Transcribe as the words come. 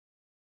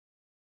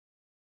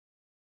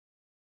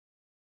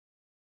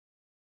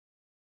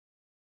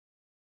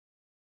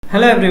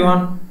Hello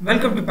everyone,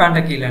 welcome to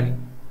Pantech eLearning.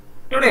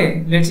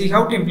 Today, let's see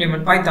how to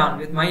implement Python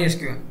with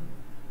MySQL.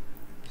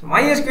 So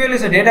MySQL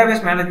is a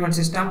database management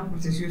system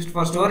which is used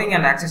for storing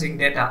and accessing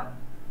data.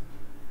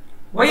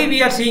 Why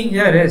we are seeing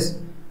here is,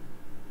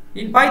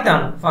 in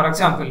Python, for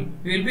example,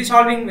 we will be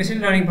solving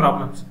machine learning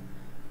problems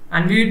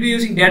and we will be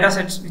using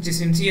datasets which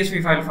is in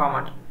CSV file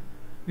format.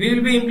 We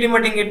will be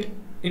implementing it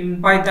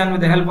in Python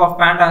with the help of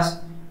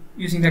pandas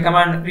using the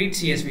command read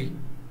CSV.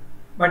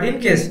 But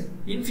in case,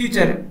 in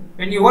future,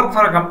 when you work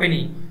for a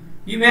company,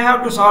 you may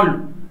have to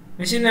solve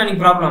machine learning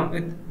problem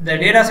with the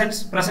data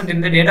sets present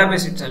in the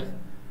database itself.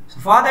 So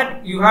for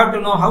that, you have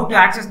to know how to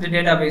access the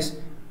database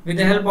with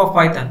the help of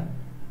Python.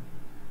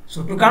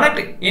 So to connect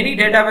any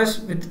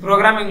database with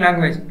programming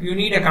language, you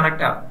need a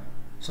connector.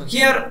 So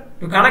here,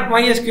 to connect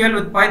MySQL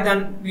with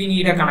Python, we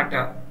need a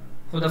connector.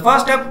 So the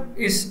first step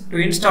is to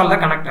install the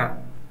connector.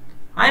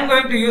 I am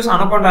going to use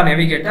Anaconda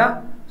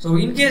Navigator. So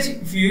in case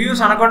if you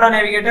use Anaconda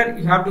Navigator,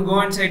 you have to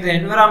go inside the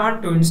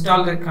environment to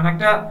install the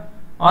connector,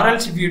 or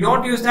else if you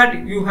don't use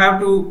that, you have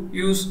to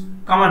use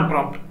command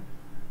prompt.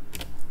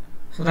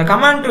 So the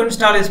command to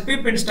install is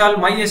pip install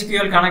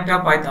MySQL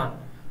connector Python.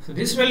 So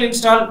this will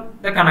install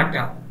the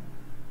connector.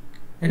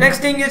 The next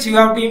thing is you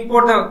have to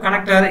import the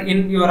connector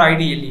in your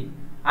IDE.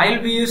 I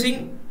will be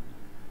using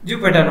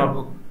Jupyter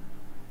notebook.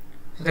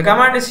 So the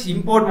command is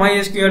import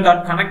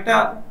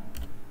mysql.connector.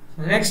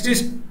 So the next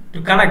is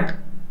to connect.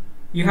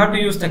 You have to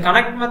use the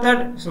connect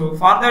method. So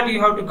for that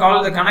you have to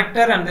call the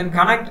connector and then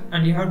connect,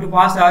 and you have to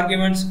pass the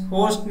arguments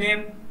host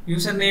name,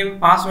 username,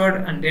 password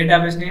and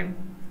database name.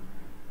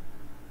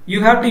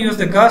 You have to use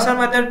the cursor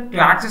method to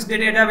access the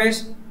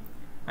database,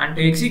 and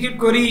to execute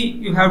query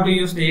you have to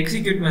use the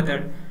execute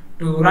method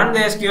to run the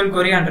SQL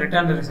query and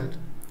return the result.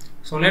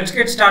 So let's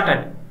get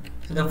started.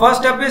 So the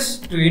first step is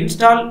to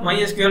install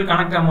MySQL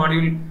connector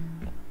module.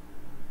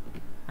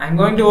 I am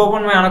going to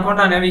open my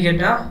Anaconda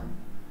Navigator.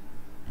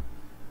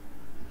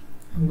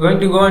 I'm going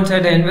to go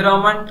inside the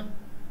environment,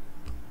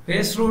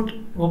 paste root,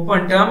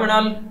 open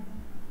terminal.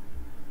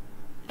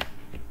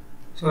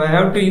 So I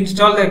have to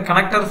install the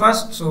connector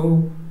first.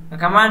 So the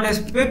command is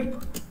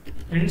pip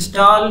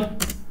install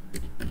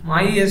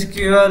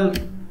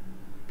MySQL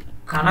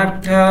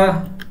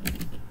connector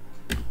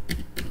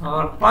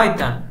or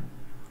Python.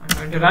 I'm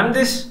going to run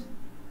this.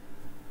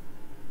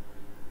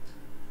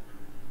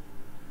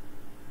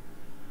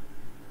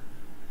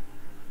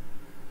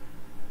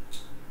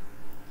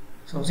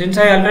 So since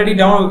I already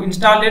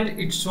installed it,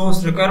 it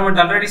shows requirement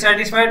already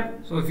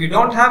satisfied. So if you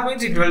don't have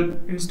means it will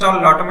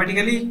install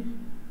automatically.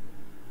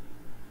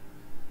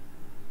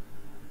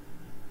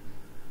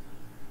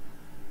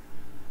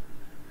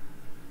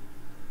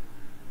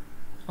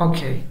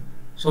 Okay.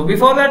 So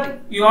before that,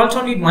 you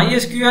also need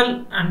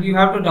MySQL, and you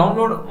have to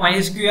download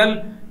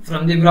MySQL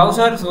from the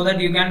browser so that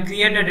you can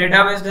create a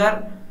database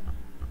there.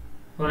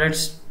 So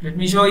let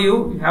me show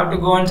you. You have to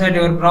go inside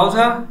your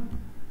browser.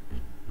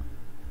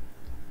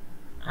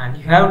 And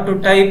you have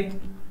to type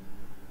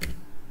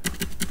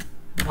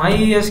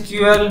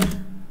MySQL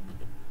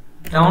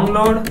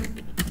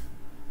download.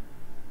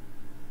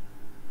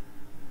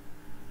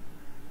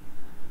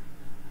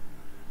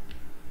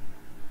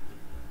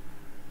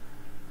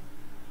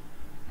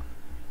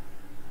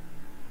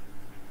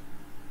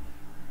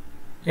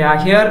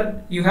 Yeah,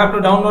 here you have to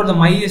download the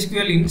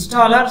MySQL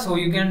installer, so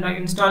you can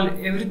install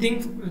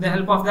everything with the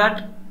help of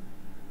that.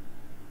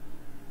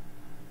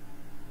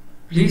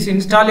 Please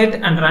install it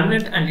and run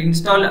it and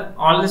install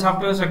all the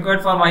softwares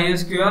required for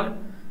MySQL.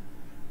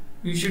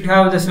 You should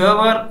have the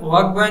server,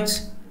 workbench,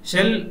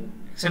 shell,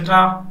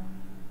 etc.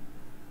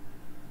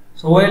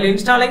 So while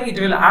installing, it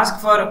will ask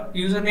for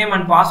username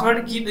and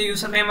password. Keep the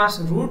username as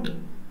root,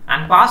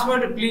 and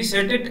password please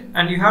set it,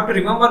 and you have to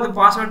remember the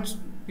passwords,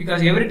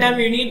 because every time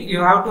you need,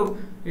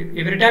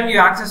 every time you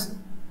access,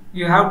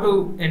 you have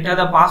to enter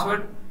the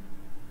password.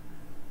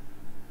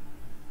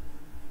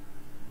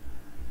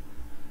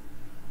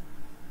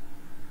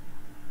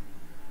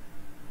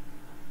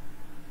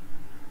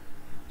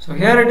 So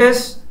here it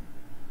is.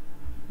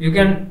 You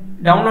can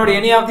download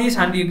any of these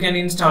and you can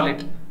install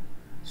it.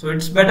 So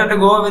it's better to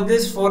go with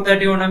this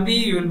 431 MB.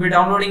 You will be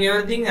downloading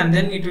everything and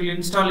then it will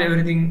install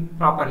everything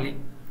properly.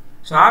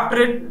 So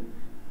after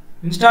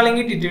installing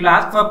it, it will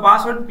ask for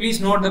password.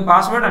 Please note the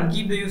password and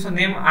keep the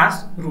username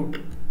as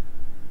root.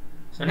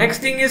 So next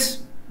thing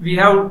is, we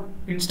have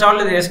installed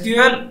the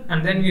SQL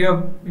and then we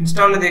have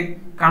installed the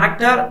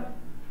connector.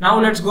 Now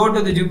let's go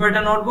to the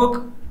Jupyter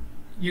notebook.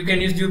 You can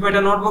use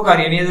Jupyter notebook or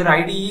any other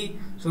IDE.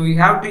 So we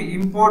have to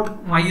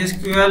import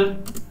MySQL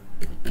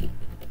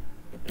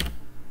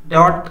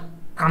dot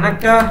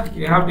connector.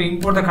 You have to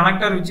import the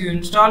connector which you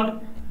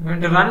installed. You are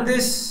going to run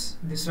this.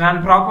 This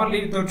ran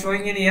properly without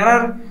showing any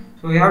error.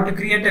 So we have to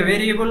create a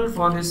variable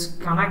for this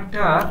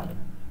connector.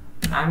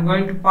 I am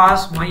going to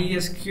pass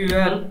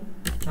MySQL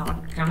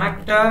dot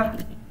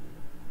connector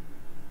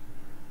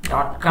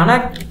dot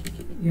connect.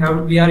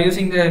 We are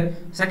using the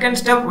second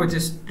step, which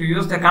is to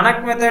use the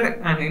connect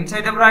method, and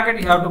inside the bracket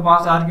you have to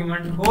pass the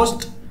argument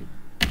host.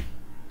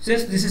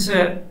 Since this is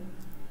a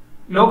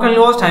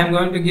localhost, I am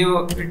going to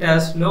give it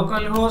as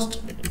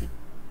localhost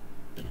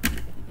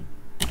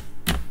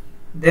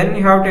Then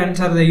you have to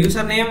enter the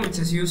username, which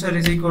is user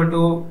is equal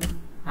to,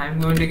 I'm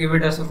going to give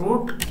it as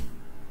root,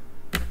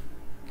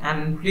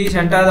 and please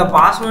enter the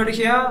password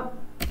here.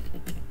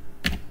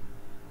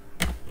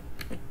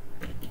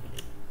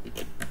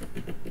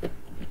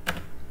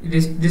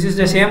 This is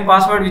the same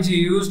password which you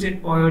used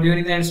it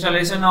during the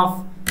installation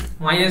of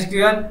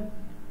MySQL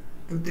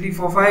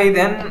 2345.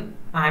 Then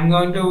I'm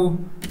going to,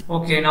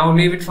 okay, now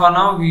leave it for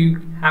now. We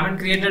haven't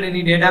created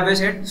any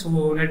database yet, so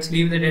let's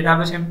leave the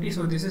database empty.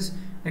 So this is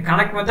the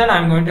connect method.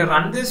 I'm going to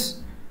run this.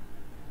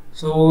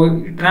 So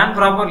it ran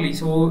properly.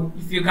 So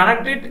if you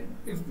connect it,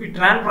 if it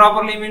ran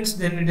properly means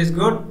then it is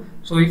good.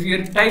 So if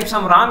you type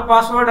some wrong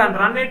password and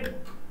run it,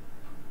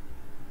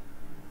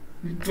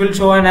 it will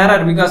show an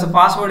error because the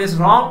password is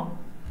wrong.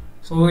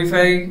 So if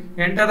I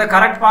enter the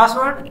correct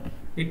password,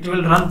 it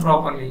will run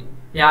properly.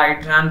 Yeah,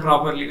 it ran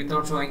properly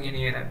without showing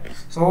any error.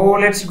 So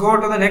let's go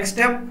to the next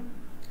step.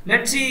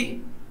 Let's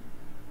see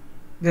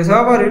the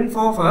server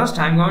info first.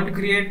 I'm going to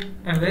create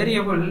a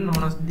variable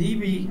known as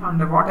db, and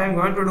what I'm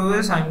going to do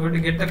is I'm going to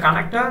get the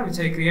connector which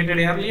I created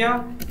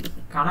earlier.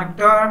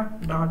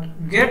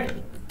 Connector.get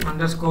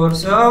underscore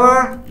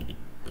server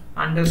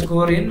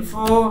underscore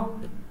info,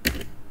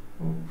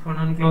 open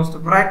and close the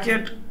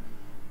bracket,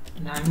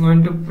 and I'm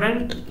going to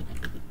print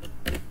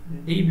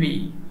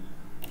db.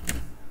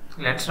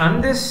 Let's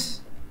run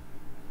this.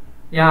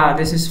 Yeah,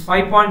 this is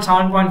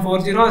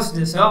 5.7.40 is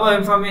the server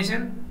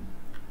information.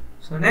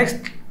 So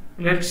next,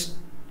 let's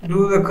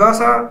do the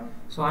cursor.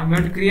 So I'm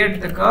going to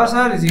create the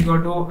cursor is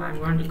equal to, I'm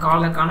going to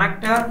call the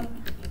connector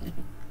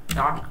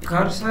dot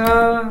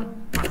cursor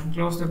and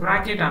close the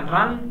bracket and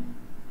run.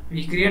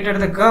 We created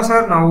the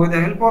cursor. Now with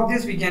the help of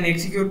this we can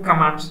execute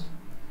commands.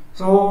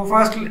 So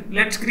first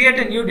let's create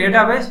a new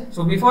database.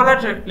 So before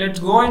that, let's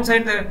go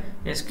inside the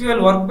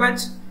SQL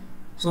workbench.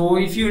 So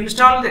if you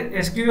install the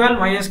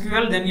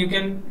MySQL, then you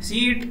can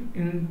see it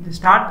in the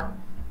start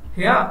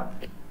here.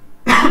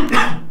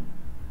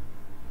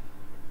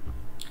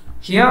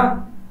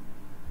 Here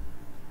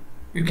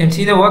you can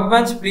see the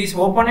workbench. Please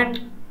open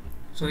it.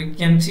 So you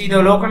can see the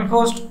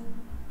localhost,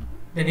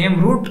 the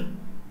name root.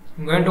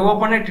 I'm going to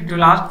open it. It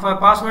will ask for a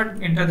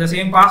password. Enter the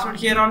same password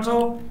here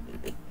also.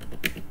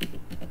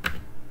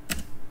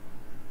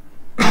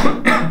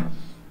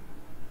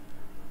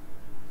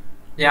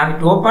 Yeah,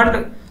 it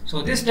opened.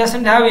 So this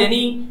doesn't have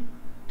any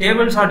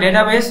tables or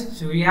database.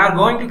 So we are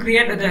going to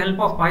create with the help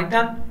of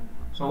Python.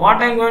 So what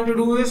I'm going to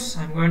do is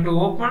I'm going to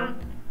open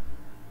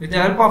with the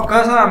help of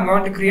cursor. I'm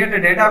going to create a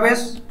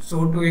database.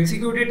 So to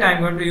execute it,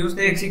 I'm going to use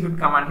the execute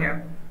command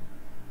here.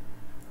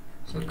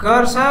 So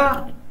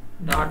cursor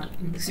dot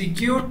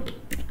execute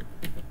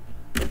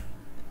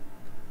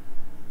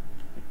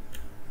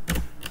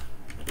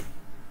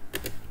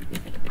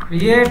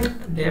create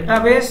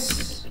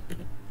database.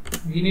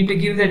 We need to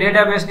give the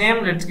database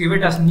name. Let's give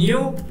it as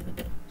new.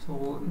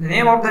 So the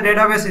name of the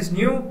database is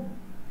new,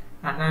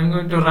 and I'm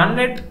going to run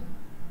it.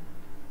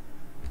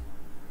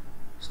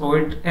 So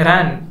it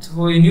ran.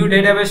 So a new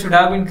database should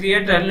have been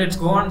created. Let's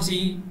go and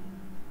see.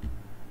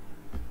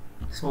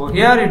 So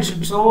here it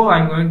should show.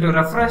 I'm going to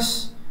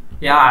refresh.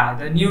 Yeah,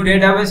 the new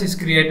database is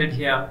created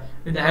here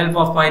with the help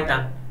of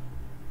Python.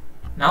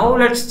 Now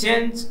let's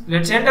enter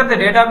the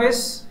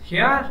database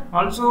here.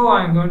 Also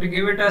I'm going to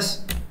give it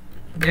as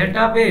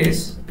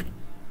database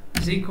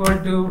is equal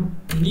to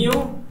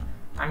new.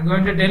 I'm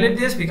going to delete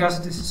this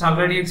because this is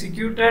already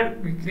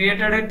executed. We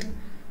created it.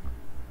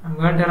 I'm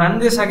going to run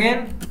this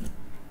again.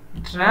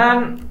 It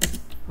ran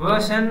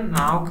version.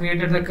 Now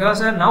created the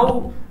cursor.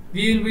 Now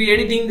we will be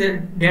editing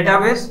the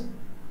database.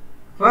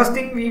 First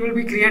thing, we will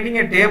be creating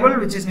a table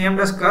which is named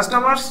as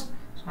customers.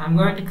 So I'm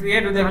going to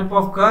create with the help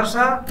of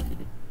cursor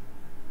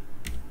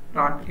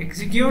dot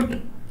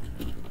execute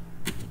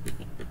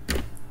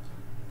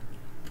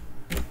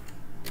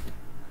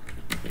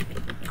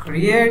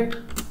create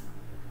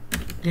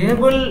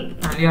table,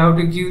 and you have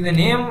to give the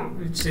name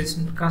which is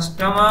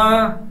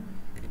customers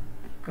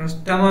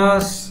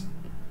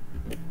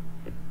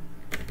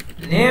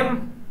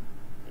name,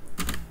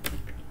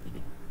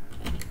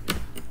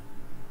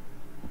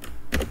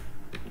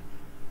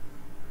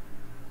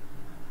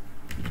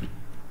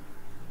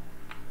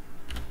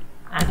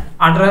 and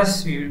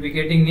address. We will be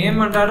getting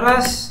name and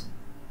address.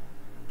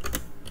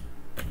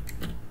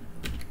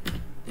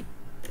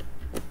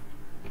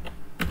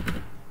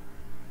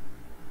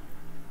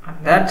 And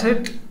that's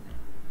it.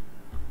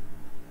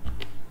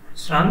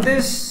 Let's run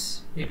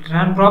this. It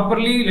ran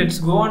properly. Let's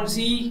go and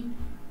see.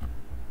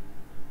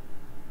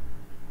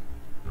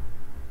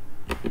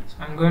 So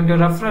I'm going to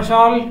refresh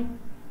all.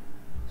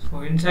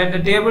 So inside the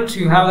tables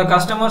you have the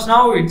customers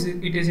now.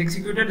 It is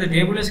executed. The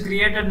table is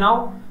created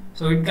now.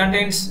 So it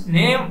contains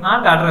name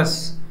and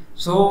address.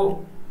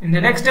 So in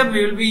the next step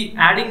we will be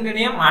adding the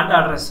name and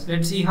address.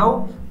 Let's see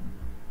how.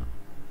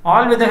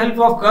 All with the help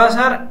of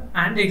cursor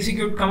and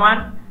execute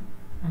command.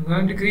 I'm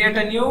going to create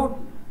a new.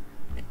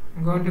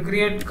 I'm going to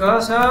create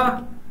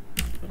cursor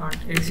dot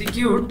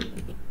execute.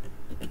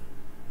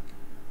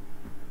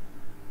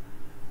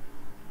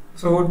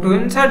 So to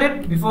insert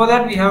it, before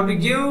that we have to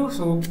give,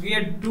 so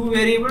create two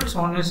variables.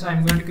 One is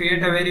I'm going to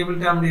create a variable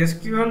termed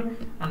SQL,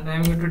 and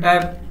I'm going to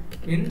type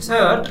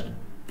insert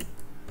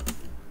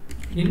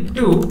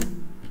into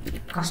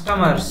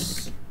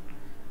customers.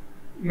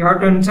 You have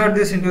to insert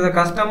this into the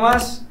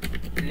customers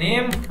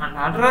name and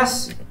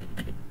address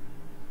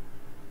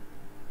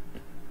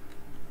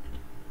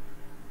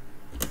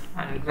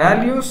and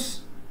values.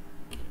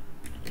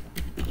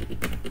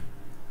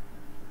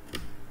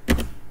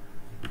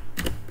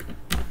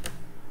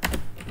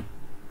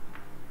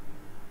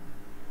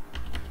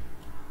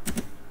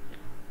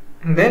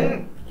 And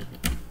then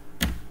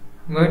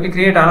I'm going to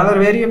create another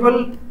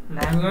variable, and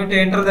I'm going to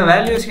enter the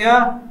values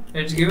here.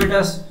 Let's give it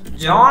as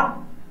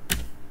John.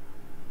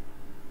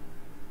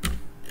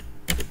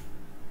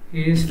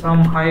 He is from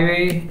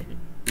highway.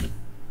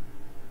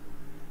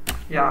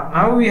 Yeah,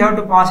 now we have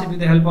to pass it with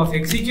the help of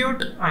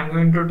execute. I'm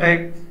going to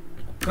type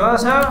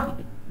cursor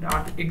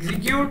dot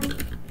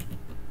execute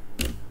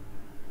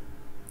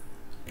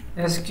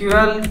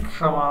SQL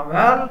comma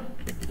val,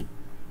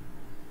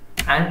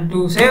 and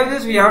to save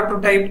this we have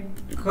to type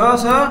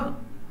cursor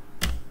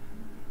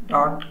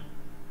dot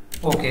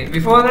okay.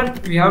 Before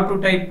that we have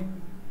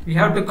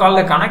to call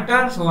the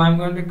connector, so I'm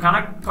going to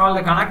call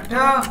the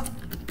connector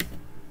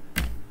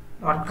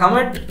dot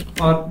commit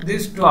for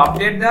this to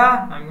update the.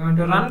 I'm going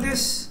to run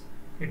this.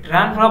 It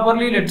ran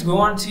properly. Let's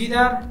go and see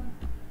there.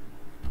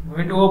 I'm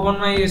going to open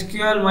my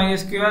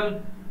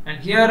MySQL, and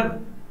here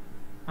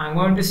I'm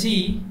going to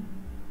see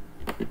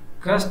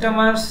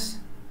customers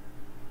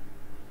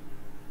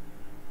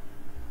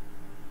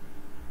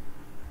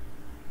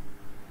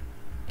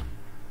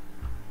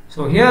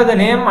So here the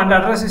name and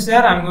address is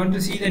there. I'm going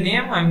to see the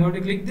name. I'm going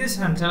to click this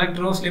and select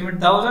rows limit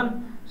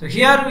 1000. So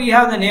here we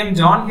have the name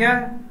John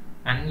here,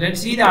 and let's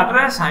see the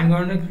address. I'm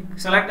going to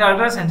select the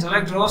address and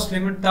select rows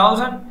limit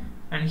 1000,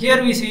 and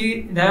here we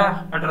see the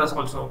address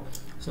also.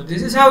 So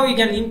this is how we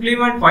can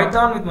implement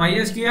Python with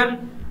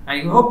MySQL. I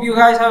hope you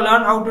guys have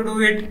learned how to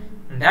do it,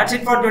 and that's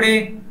it for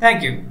today.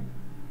 Thank you.